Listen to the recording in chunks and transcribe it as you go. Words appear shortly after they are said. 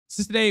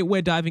So today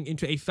we're diving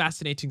into a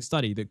fascinating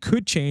study that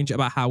could change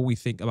about how we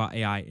think about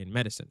AI in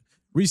medicine.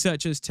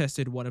 Researchers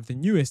tested one of the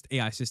newest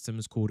AI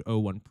systems called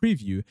O1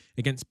 Preview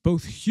against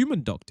both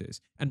human doctors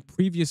and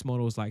previous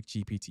models like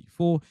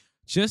GPT-4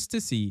 just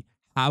to see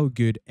how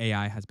good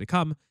AI has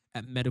become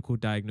at medical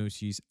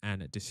diagnoses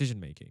and decision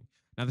making.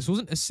 Now, this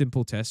wasn't a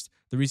simple test.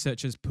 The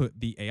researchers put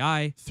the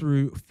AI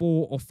through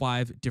 4 or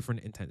 5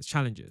 different intense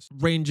challenges,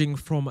 ranging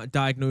from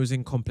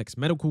diagnosing complex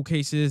medical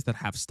cases that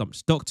have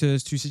stumped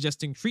doctors to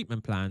suggesting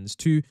treatment plans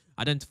to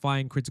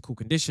identifying critical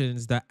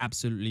conditions that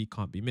absolutely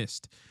can't be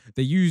missed.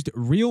 They used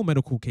real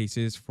medical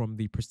cases from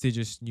the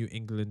prestigious New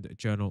England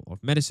Journal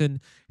of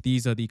Medicine.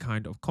 These are the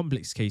kind of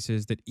complex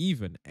cases that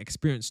even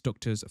experienced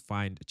doctors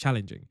find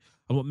challenging.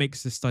 And what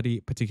makes the study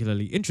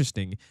particularly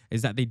interesting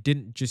is that they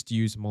didn't just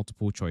use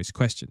multiple choice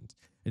questions.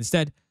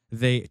 Instead,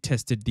 they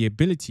tested the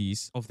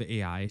abilities of the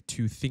AI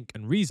to think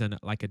and reason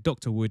like a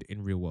doctor would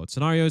in real world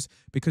scenarios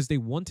because they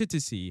wanted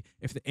to see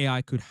if the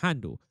AI could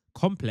handle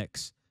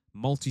complex,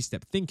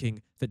 multi-step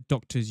thinking that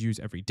doctors use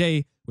every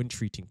day when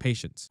treating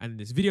patients. And in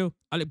this video,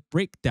 I'll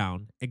break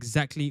down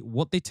exactly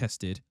what they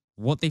tested,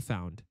 what they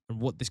found, and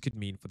what this could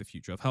mean for the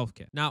future of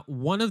healthcare. Now,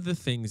 one of the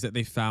things that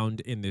they found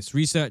in this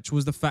research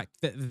was the fact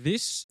that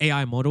this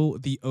AI model,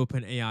 the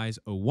OpenAI's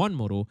O1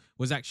 model,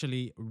 was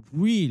actually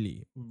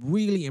really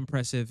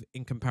impressive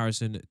in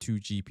comparison to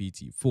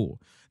GPT-4.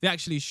 They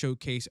actually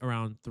showcase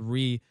around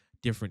 3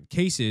 different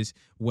cases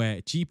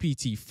where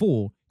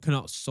GPT-4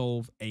 cannot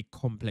solve a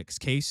complex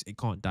case, it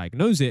can't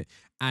diagnose it,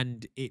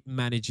 and it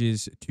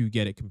manages to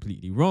get it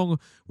completely wrong,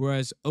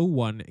 whereas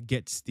O1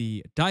 gets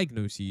the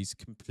diagnoses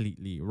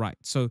completely right.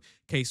 So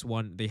case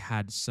 1, they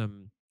had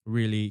some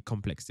really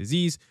complex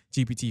disease.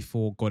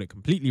 GPT-4 got it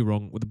completely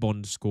wrong with a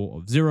bond score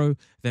of 0.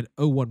 Then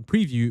O1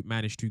 Preview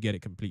managed to get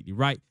it completely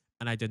right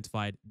and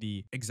identified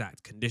the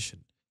exact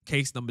condition.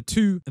 Case number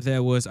 2,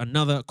 there was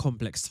another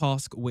complex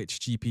task which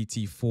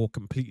GPT-4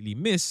 completely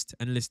missed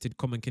and listed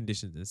common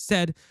conditions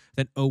instead.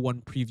 Then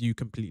O1 Preview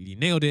completely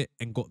nailed it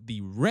and got the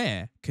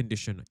rare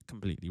condition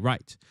completely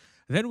right.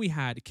 Then we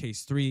had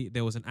case 3,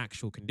 there was an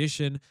actual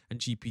condition and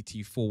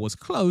GPT-4 was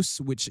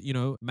close, which,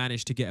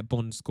 managed to get a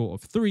bond score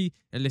of 3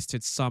 and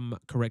listed some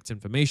correct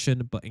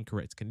information but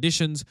incorrect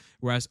conditions,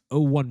 whereas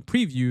O1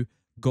 Preview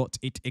got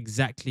it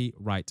exactly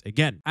right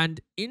again.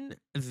 And in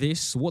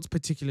this, what's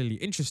particularly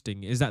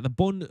interesting is that the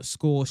bond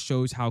score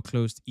shows how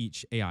close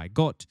each AI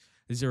got.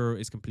 0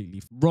 is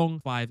completely wrong,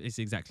 5 is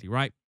exactly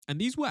right. And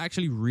these were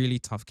actually really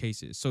tough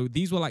cases. So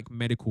these were like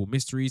medical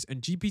mysteries,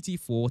 and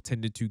GPT-4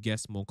 tended to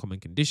guess more common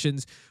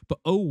conditions, but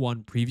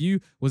O1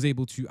 Preview was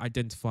able to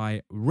identify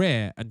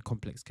rare and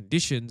complex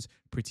conditions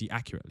pretty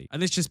accurately.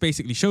 And this just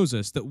basically shows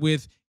us that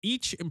with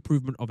each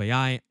improvement of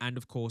AI, and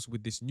of course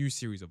with this new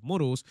series of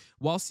models,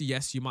 whilst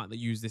yes, you might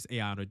use this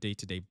AI on a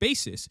day-to-day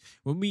basis,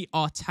 when we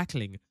are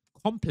tackling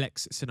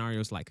complex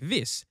scenarios like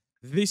this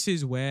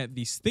is where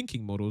these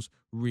thinking models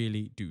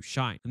really do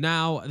shine.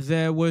 Now,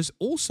 there was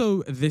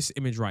also this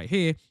image right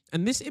here,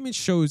 and this image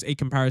shows a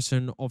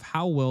comparison of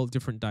how well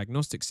different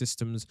diagnostic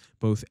systems,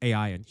 both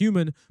AI and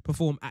human,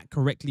 perform at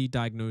correctly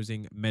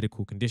diagnosing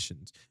medical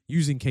conditions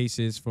using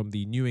cases from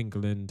the New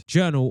England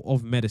Journal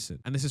of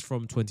Medicine. And this is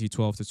from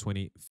 2012 to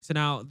 20. So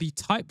now the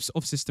types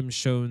of systems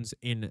shown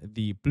in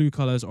the blue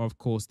colors are of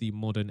course the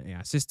modern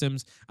AI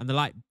systems, and the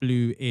light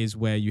blue is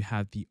where you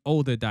have the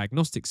older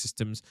diagnostic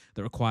systems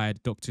that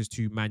required doctors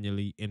to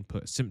manually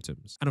input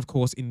symptoms. And of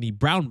course, in the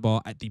brown bar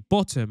at the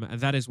bottom,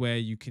 that is where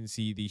you can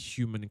see the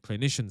human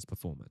clinician's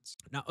performance.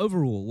 Now,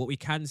 overall, what we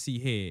can see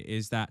here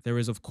is that there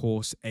is, of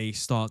course, a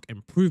stark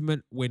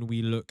improvement when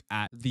we look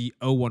at the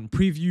O1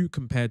 Preview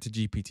compared to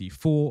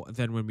GPT-4.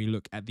 Then when we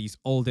look at these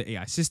older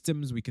AI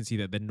systems, we can see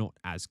that they're not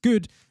as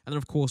good. And then,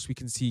 of course, we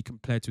can see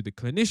compared to the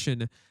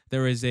clinician,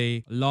 there is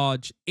a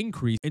large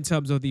increase in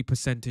terms of the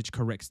percentage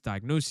correct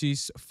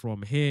diagnosis.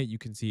 From here, you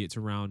can see it's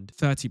around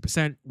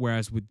 30%,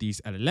 whereas with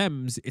these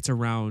LLMs, it's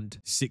around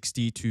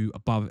 60 to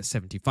above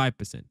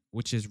 75%,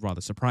 which is rather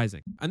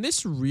surprising. And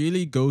this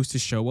really goes to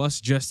show us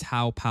just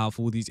how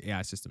powerful these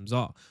AI systems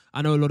are.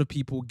 I know a lot of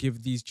people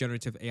give these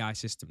generative AI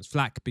systems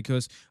flack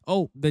because,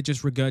 they're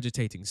just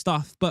regurgitating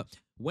stuff, but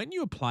when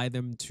you apply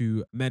them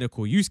to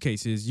medical use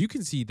cases, you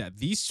can see that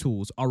these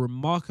tools are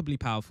remarkably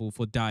powerful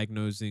for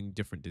diagnosing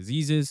different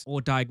diseases or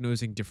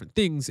diagnosing different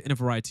things in a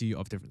variety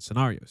of different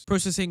scenarios.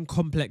 Processing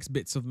complex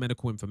bits of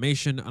medical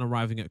information and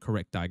arriving at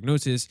correct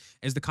diagnosis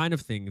is the kind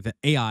of thing that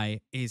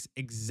AI is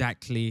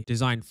exactly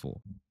designed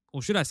for.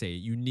 Or should I say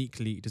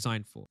uniquely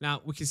designed for.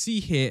 Now, we can see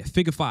here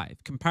figure 5,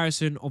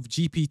 comparison of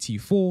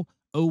GPT-4,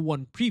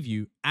 O1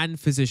 Preview, and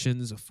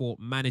physicians for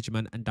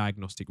management and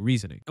diagnostic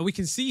reasoning. And we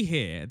can see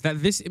here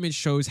that this image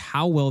shows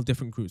how well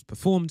different groups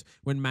performed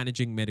when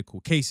managing medical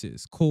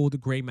cases,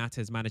 called gray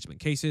matters management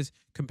cases,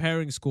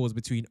 comparing scores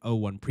between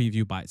O1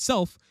 Preview by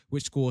itself,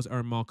 which scores a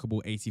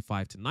remarkable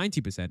 85 to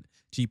 90%,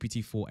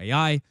 GPT-4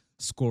 AI,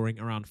 scoring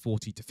around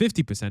 40 to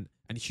 50%,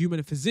 and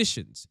human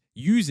physicians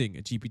using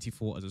a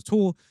GPT-4 as a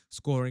tool,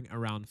 scoring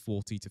around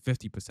 40 to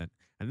 50%.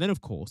 And then,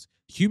 of course,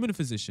 human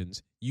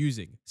physicians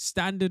using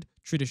standard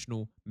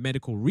traditional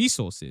medical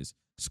resources,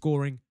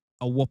 scoring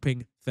a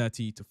whopping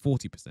 30 to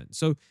 40%.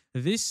 So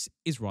this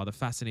is rather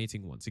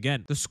fascinating once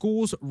again. The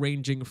scores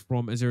ranging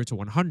from 0 to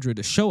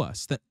 100 show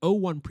us that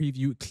O1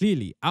 Preview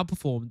clearly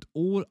outperformed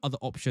all other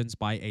options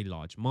by a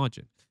large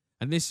margin.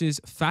 And this is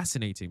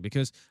fascinating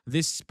because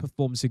this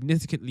performs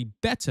significantly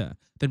better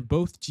than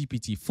both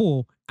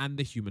GPT-4 and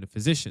the human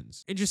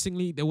physicians.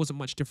 Interestingly, there wasn't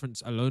much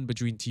difference alone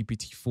between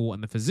GPT-4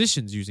 and the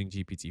physicians using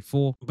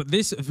GPT-4, but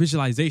this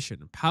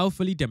visualization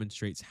powerfully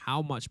demonstrates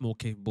how much more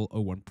capable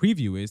O1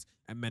 Preview is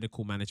at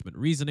medical management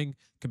reasoning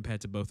compared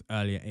to both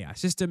earlier AI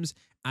systems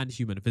and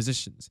human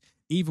physicians,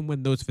 even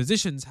when those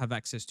physicians have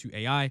access to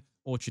AI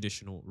or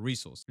traditional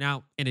resource.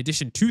 Now, in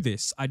addition to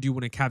this, I do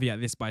want to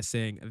caveat this by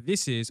saying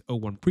this is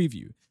O1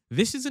 Preview.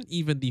 This isn't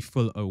even the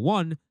full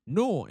O1,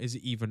 nor is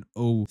it even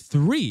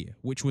O3,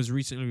 which was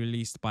recently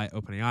released by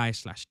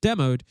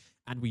OpenAI/demoed,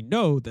 and we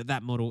know that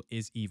that model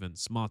is even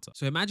smarter.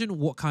 So imagine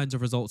what kinds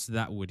of results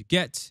that would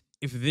get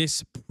if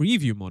this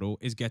preview model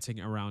is getting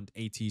around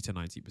 80 to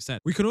 90%.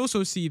 We can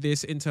also see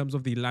this in terms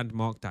of the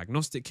landmark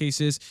diagnostic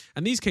cases,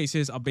 and these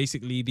cases are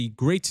basically the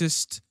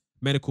greatest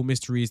medical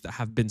mysteries that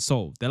have been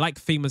solved. They're like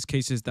famous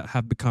cases that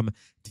have become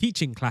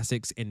teaching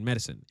classics in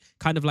medicine,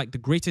 kind of like the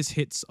greatest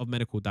hits of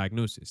medical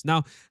diagnosis.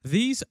 Now,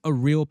 these are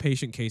real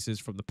patient cases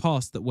from the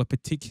past that were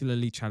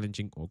particularly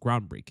challenging or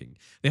groundbreaking.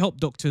 They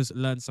helped doctors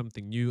learn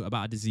something new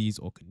about a disease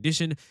or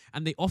condition,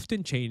 and they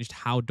often changed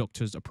how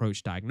doctors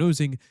approach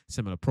diagnosing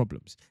similar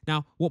problems.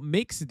 Now, what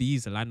makes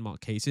these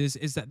landmark cases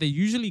is that they're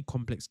usually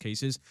complex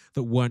cases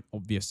that weren't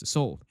obvious to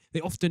solve.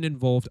 They often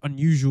involved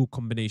unusual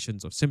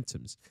combinations of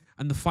symptoms,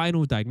 and the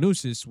final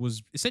diagnosis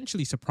was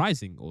essentially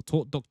surprising or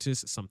taught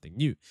doctors something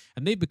new,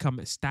 and they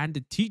become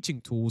standard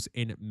teaching tools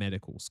in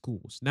medical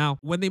schools. Now,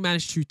 when they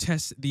managed to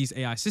test these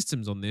AI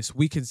systems on this,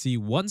 we can see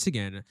once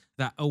again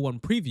that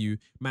O1 Preview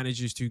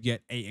manages to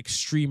get an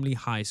extremely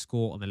high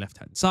score on the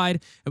left-hand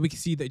side, and we can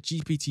see that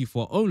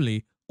GPT-4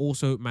 only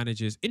also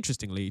manages,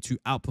 interestingly, to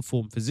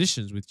outperform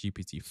physicians with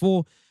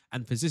GPT-4,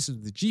 and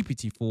physicians with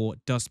GPT-4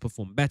 does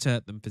perform better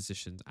than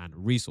physicians and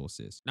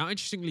resources. Now,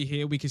 interestingly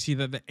here, we can see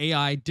that the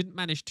AI didn't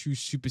manage to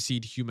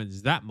supersede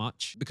humans that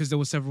much because there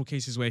were several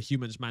cases where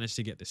humans managed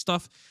to get this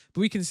stuff.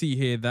 But we can see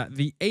here that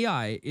the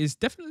AI is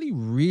definitely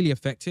really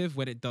effective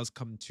when it does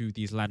come to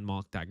these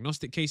landmark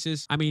diagnostic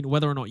cases. I mean,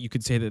 whether or not you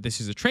could say that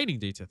this is a training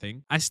data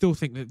thing, I still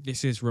think that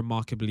this is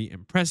remarkably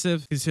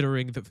impressive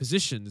considering that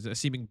physicians are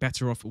seeming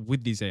better off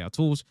with these AI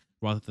tools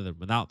rather than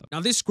without them.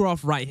 Now, this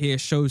graph right here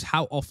shows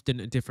how often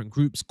different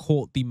groups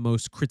caught the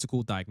most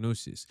critical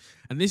diagnoses.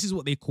 And this is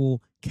what they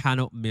call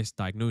cannot miss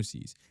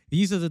diagnoses.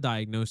 These are the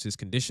diagnosis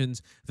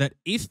conditions that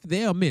if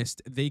they are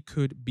missed, they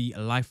could be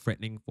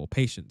life-threatening for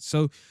patients.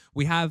 So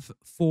we have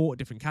 4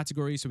 different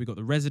categories. So we've got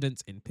the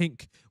residents in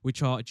pink,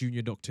 which are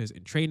junior doctors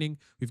in training.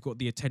 We've got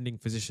the attending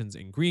physicians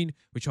in green,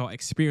 which are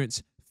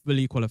experienced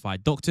fully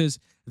qualified doctors.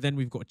 Then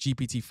we've got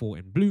GPT-4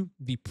 in blue,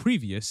 the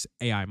previous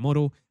AI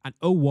model, and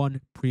O1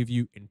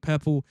 Preview in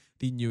purple,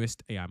 the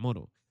newest AI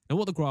model. And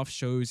what the graph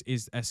shows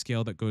is a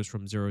scale that goes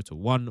from 0 to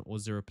 1 or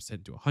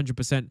 0% to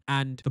 100%.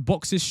 And the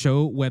boxes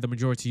show where the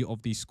majority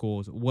of these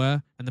scores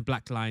were, and the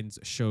black lines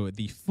show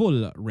the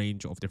full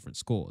range of different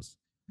scores.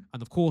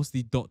 And of course,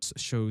 the dots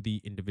show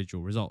the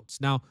individual results.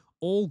 Now,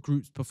 all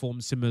groups perform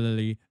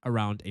similarly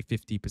around a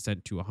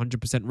 50% to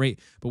 100% rate,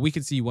 but we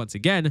can see once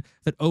again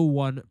that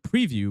O1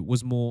 Preview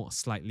was more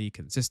slightly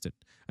consistent,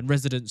 and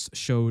residents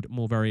showed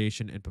more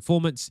variation in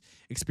performance.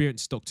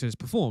 Experienced doctors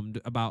performed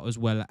about as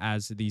well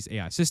as these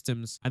AI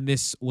systems, and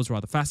this was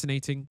rather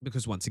fascinating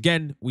because once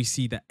again, we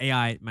see that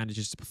AI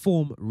manages to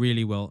perform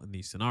really well in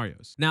these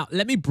scenarios. Now,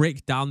 let me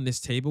break down this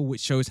table,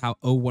 which shows how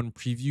O1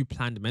 Preview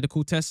planned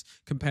medical tests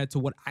compared to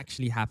what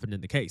actually happened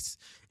in the case.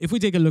 If we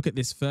take a look at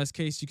this first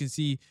case, you can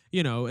see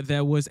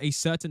there was a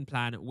certain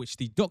plan which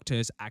the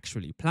doctors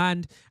actually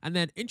planned. And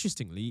then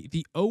interestingly,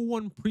 the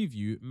O1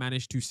 Preview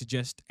managed to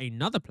suggest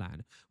another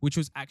plan, which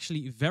was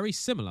actually very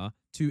similar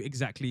to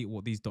exactly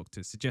what these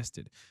doctors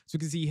suggested. So you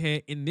can see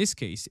here in this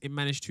case, it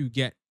managed to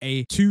get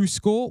a 2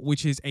 score,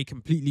 which is a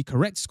completely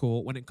correct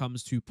score when it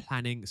comes to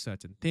planning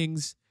certain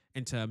things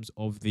in terms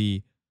of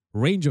the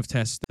range of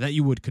tests that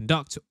you would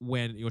conduct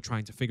when you're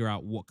trying to figure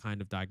out what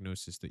kind of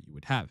diagnosis that you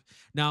would have.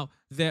 Now,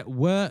 there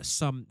were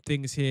some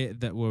things here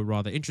that were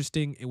rather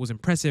interesting. It was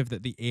impressive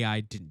that the AI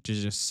didn't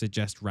just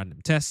suggest random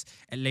tests.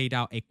 It laid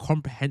out a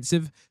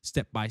comprehensive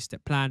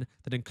step-by-step plan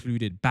that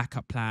included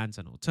backup plans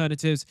and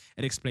alternatives.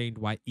 It explained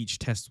why each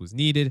test was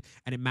needed,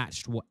 and it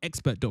matched what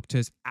expert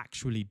doctors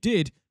actually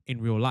did in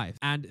real life.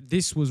 And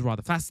this was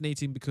rather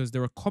fascinating because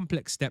there are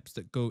complex steps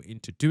that go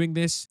into doing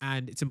this,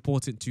 and it's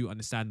important to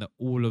understand that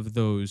all of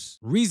those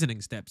reasoning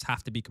steps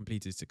have to be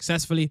completed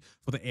successfully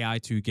for the AI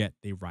to get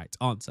the right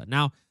answer.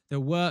 Now,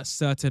 there were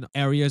certain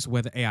areas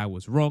where the AI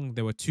was wrong.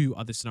 There were 2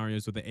 other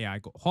scenarios where the AI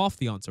got half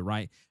the answer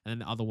right, and then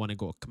the other one it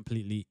got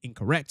completely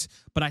incorrect.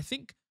 But I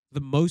think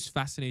the most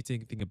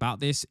fascinating thing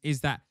about this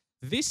is that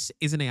this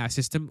is an AI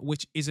system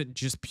which isn't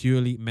just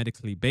purely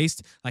medically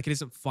based, like it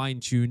isn't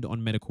fine-tuned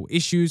on medical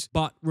issues,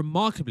 but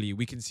remarkably,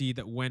 we can see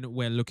that when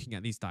we're looking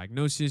at these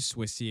diagnoses,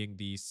 we're seeing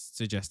these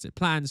suggested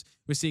plans,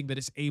 we're seeing that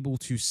it's able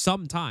to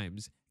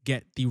sometimes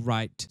get the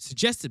right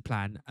suggested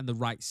plan and the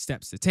right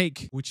steps to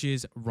take, which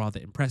is rather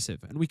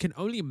impressive. And we can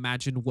only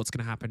imagine what's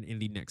going to happen in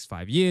the next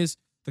 5 years,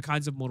 the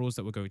kinds of models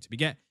that we're going to be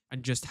get,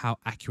 and just how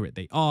accurate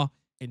they are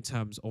in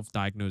terms of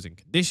diagnosing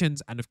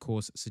conditions and, of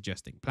course,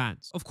 suggesting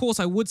plans. Of course,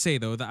 I would say,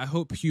 though, that I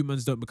hope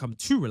humans don't become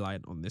too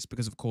reliant on this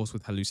because, of course,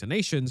 with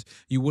hallucinations,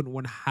 you wouldn't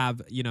want to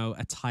have,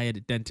 a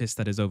tired dentist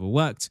that is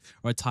overworked,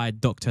 or a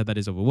tired doctor that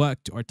is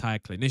overworked, or a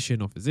tired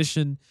clinician or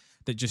physician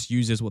that just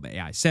uses what the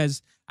AI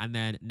says. And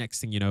then next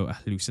thing you know, a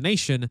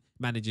hallucination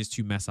manages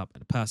to mess up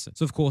a person.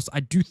 So, of course, I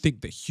do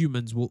think that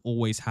humans will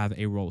always have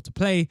a role to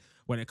play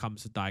when it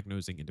comes to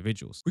diagnosing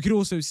individuals. We could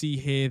also see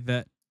here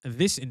that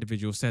this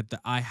individual said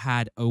that I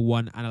had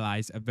O1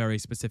 analyze a very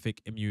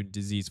specific immune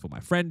disease for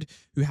my friend,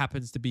 who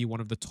happens to be one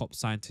of the top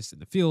scientists in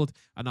the field.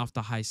 And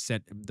after I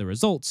sent him the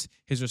results,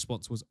 his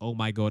response was, "Oh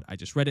my God, I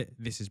just read it.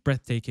 This is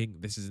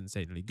breathtaking. This is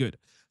insanely good."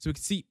 So we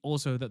can see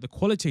also that the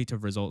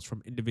qualitative results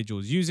from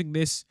individuals using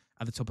this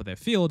at the top of their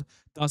field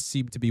does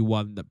seem to be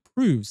one that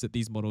proves that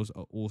these models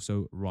are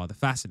also rather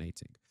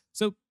fascinating.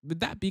 So with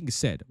that being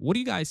said, what do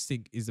you guys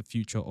think is the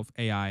future of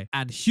AI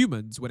and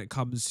humans when it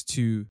comes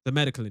to the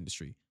medical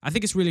industry? I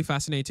think it's really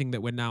fascinating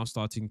that we're now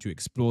starting to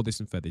explore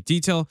this in further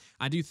detail.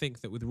 I do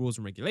think that with rules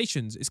and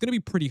regulations, it's going to be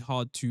pretty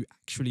hard to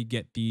actually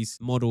get these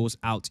models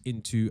out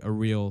into a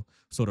real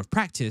sort of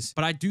practice.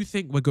 But I do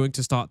think we're going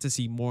to start to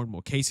see more and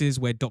more cases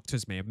where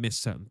doctors may have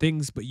missed certain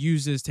things, but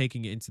users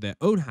taking it into their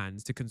own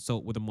hands to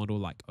consult with a model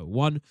like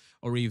O1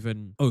 or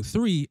even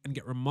O3 and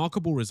get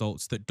remarkable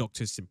results that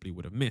doctors simply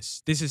would have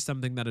missed. This is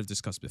something that I've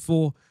discussed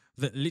before,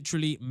 that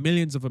literally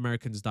millions of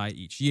Americans die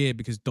each year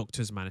because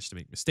doctors manage to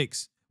make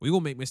mistakes. We all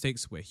make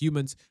mistakes, we're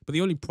humans, but the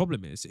only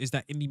problem is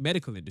that in the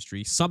medical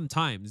industry,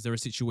 sometimes there are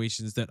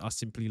situations that are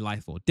simply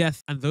life or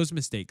death, and those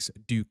mistakes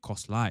do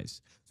cost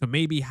lives. So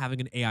maybe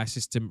having an AI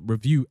system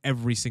review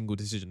every single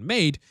decision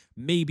made,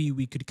 maybe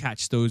we could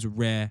catch those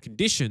rare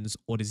conditions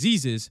or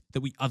diseases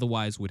that we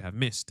otherwise would have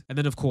missed. And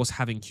then, of course,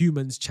 having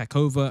humans check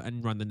over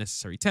and run the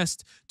necessary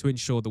tests to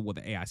ensure that what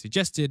the AI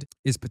suggested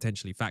is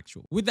potentially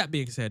factual. With that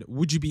being said,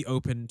 would you be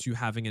open to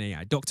having an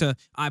AI doctor?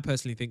 I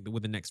personally think that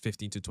within the next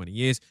 15 to 20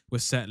 years, we're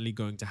certainly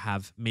going to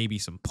have maybe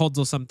some pods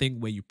or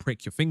something where you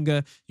prick your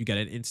finger, you get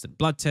an instant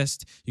blood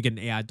test, you get an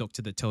AI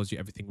doctor that tells you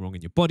everything wrong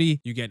in your body,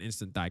 you get an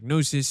instant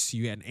diagnosis,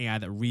 you get an AI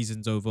that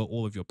reasons over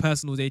all of your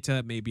personal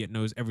data. Maybe it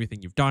knows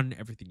everything you've done,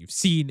 everything you've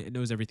seen, it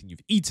knows everything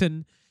you've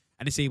eaten,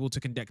 and it's able to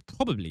conduct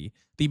probably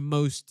the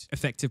most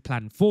effective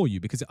plan for you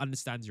because it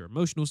understands your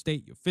emotional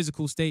state, your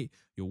physical state,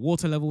 your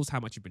water levels, how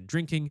much you've been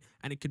drinking,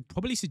 and it can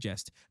probably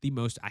suggest the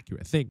most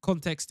accurate thing.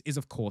 Context is,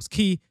 of course,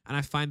 key, and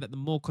I find that the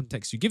more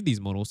context you give these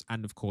models,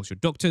 and of course your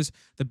doctors,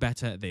 the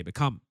better they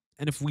become.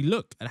 And if we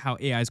look at how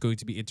AI is going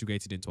to be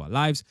integrated into our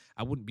lives,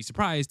 I wouldn't be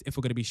surprised if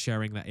we're going to be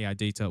sharing that AI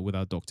data with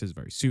our doctors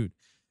very soon.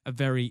 A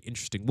very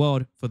interesting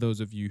world for those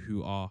of you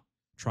who are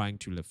trying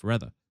to live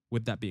forever.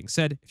 With that being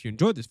said, if you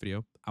enjoyed this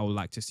video, I would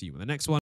like to see you in the next one.